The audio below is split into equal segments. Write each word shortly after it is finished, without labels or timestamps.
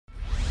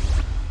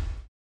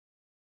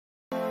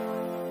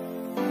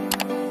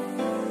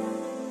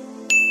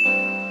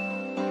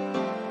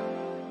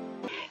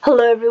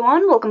Hello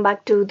everyone, welcome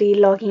back to the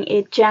Logging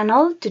Aid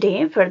channel.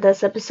 Today for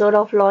this episode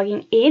of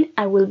Logging Aid,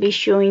 I will be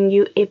showing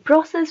you a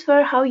process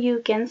for how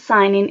you can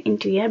sign in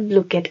into your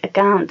Blooket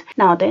account.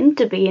 Now then,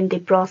 to begin the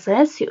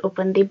process, you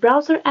open the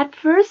browser at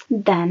first,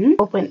 then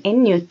open a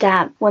new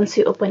tab. Once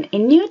you open a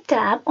new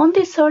tab, on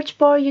the search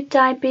bar you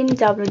type in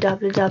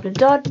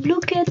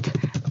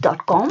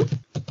www.blooket.com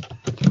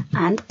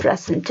and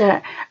press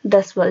enter.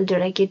 This will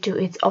direct you to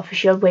its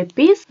official web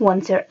page.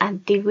 Once you're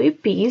at the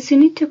web page, you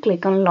need to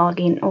click on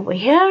login over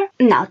here.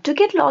 Now to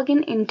get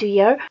login into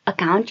your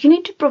account, you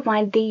need to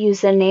provide the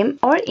username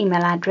or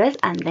email address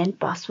and then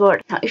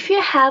password. Now if you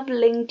have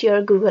linked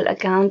your Google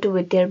account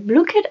with your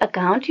Blooket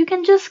account, you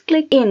can just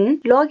click in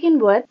login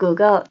with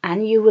Google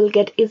and you will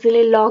get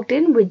easily logged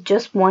in with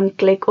just one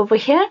click over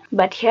here.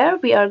 But here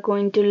we are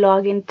going to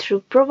log in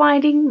through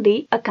providing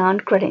the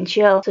account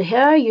credential. So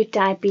here you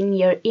type in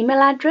your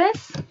email address.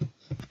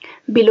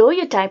 Below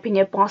you type in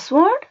your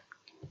password.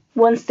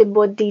 Once the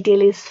both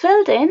detail is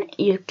filled in,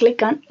 you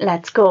click on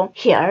Let's Go.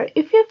 Here,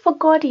 if you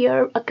forgot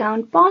your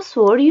account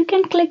password, you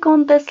can click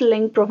on this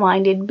link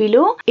provided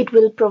below. It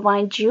will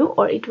provide you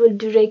or it will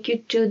direct you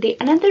to the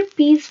another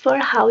page for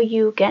how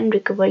you can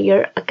recover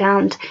your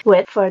account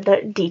with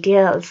further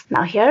details.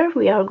 Now here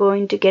we are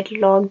going to get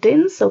logged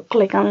in, so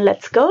click on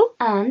Let's Go,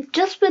 and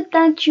just with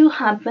that you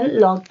have been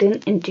logged in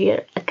into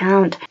your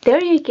account.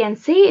 There you can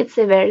see it's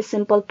a very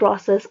simple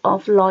process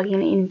of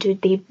logging into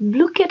the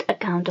Blooket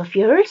account of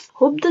yours.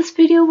 Hope this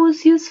video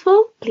was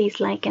useful. Please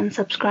like and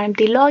subscribe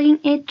the Logging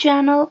Aid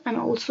channel, and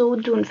also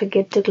don't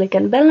forget to click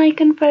on bell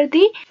icon for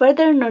the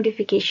further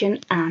notification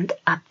and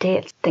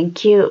updates.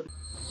 Thank you.